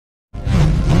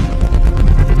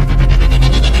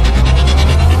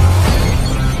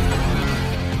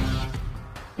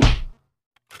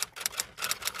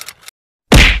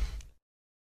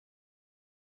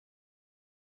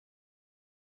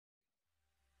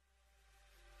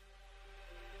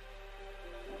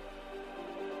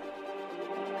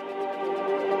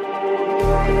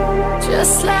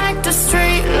Just like the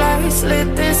street lights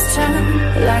lit this town,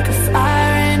 like a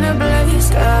fire in a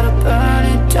blaze, gotta burn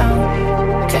it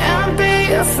down. Can't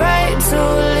be afraid to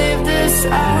leave this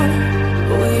out.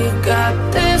 We got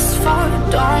this far,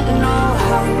 don't know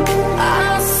how.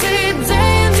 I see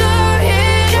danger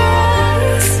in your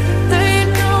eyes. They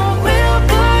know we'll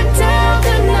burn down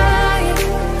the night.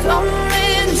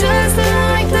 Coming just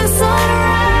like the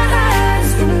sunrise.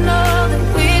 You know that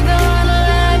we're gonna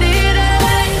light it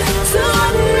up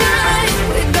tonight.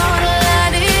 We're gonna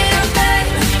light it up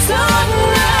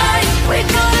tonight. We're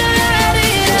gonna light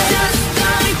it up just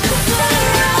like the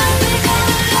sunrise. We're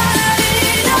gonna light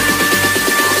it up.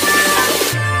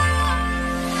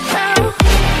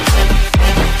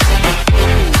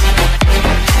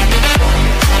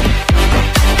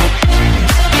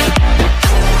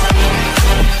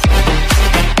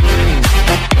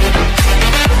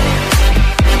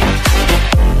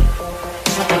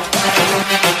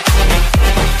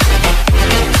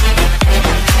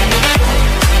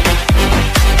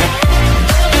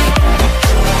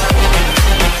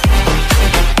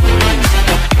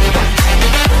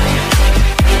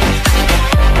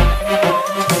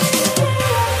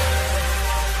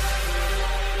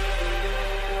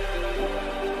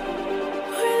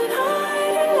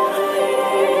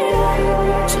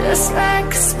 Just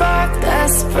like a spark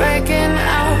that's breaking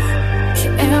out.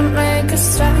 Can't make a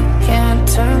stop, can't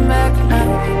turn back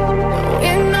now.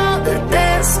 We know that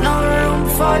there's no room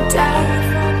for doubt.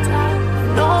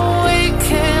 No, we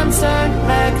can't turn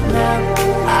back now.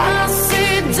 I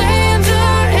see danger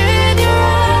in your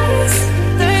eyes.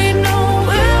 They know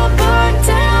we'll burn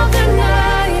down the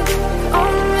night.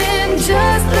 Coming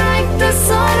just like the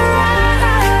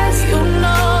sunrise. You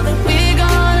know that we're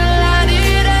gonna light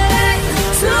it up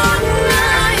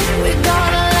tonight. We're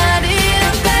gonna light it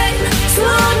up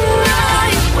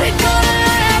tonight. We're gonna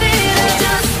light it up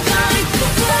just like the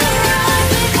sunrise.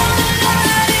 We're gonna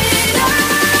light it up.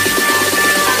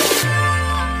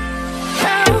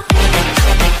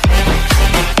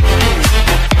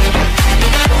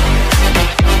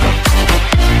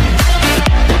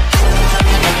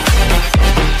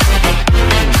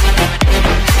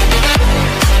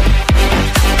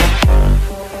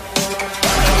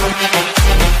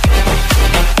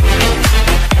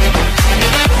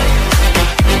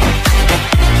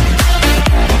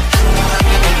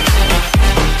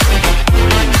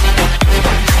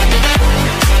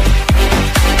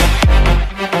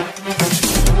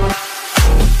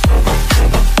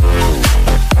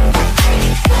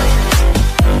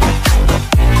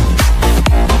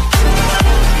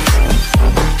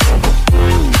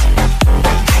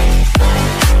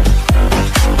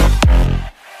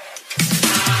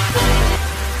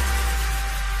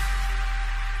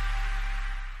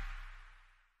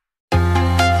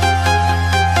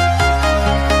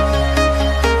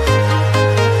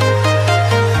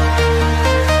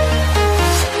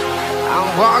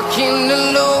 Walking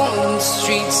alone, the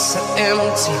streets are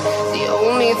empty. The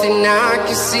only thing I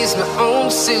can see is my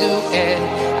own silhouette.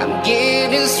 I'm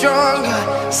getting stronger,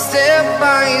 step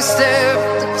by step.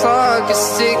 The clock is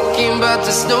ticking, but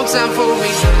there's no time for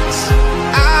regrets.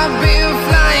 I've been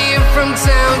flying from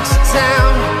town to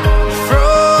town,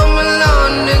 from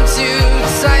London to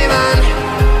Taiwan.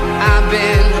 I've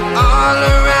been all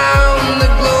around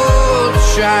the globe,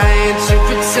 trying to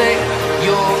protect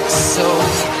your soul.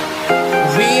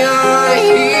 We are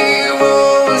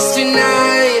heroes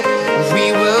tonight.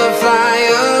 We will fly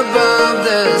above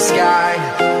the sky.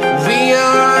 We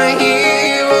are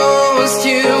heroes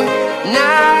tonight.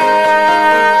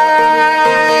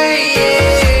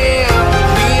 Yeah.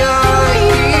 We are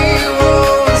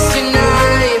heroes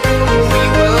tonight. We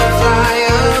will fly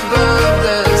above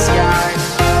the sky.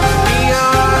 We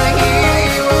are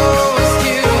heroes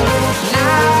tonight.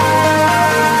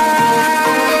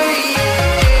 Yeah.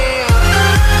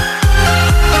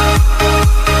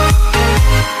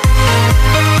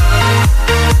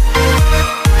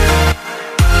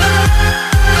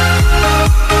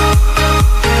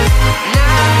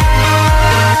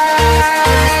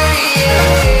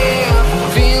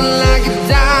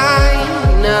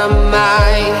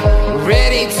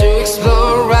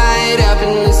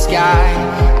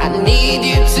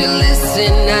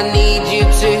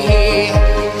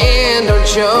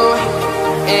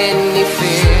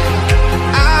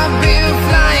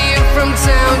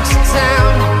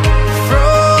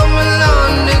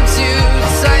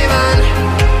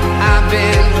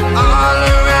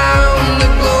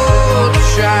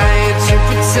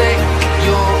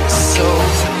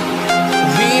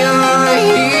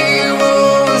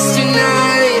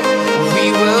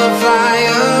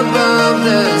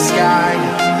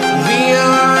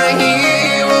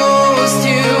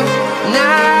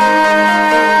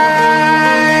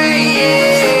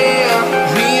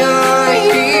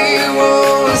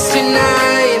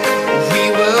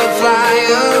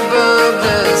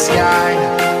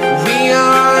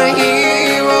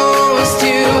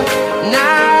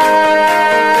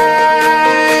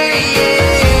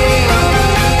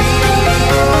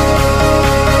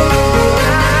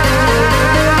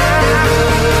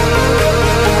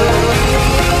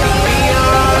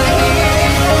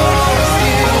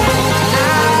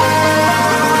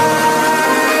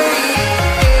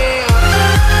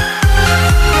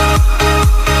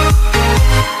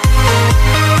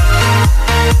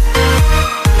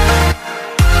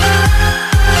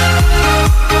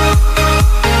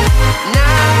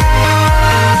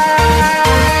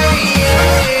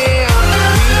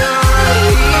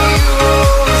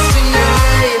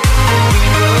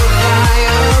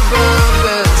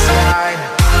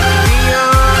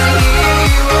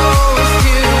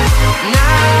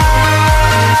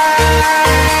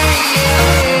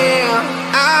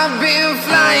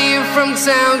 from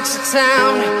town to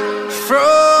town,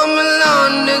 from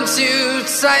London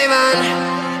to Taiwan.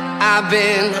 I've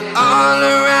been all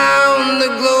around the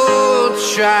globe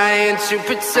trying to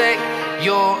protect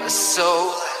your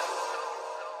soul.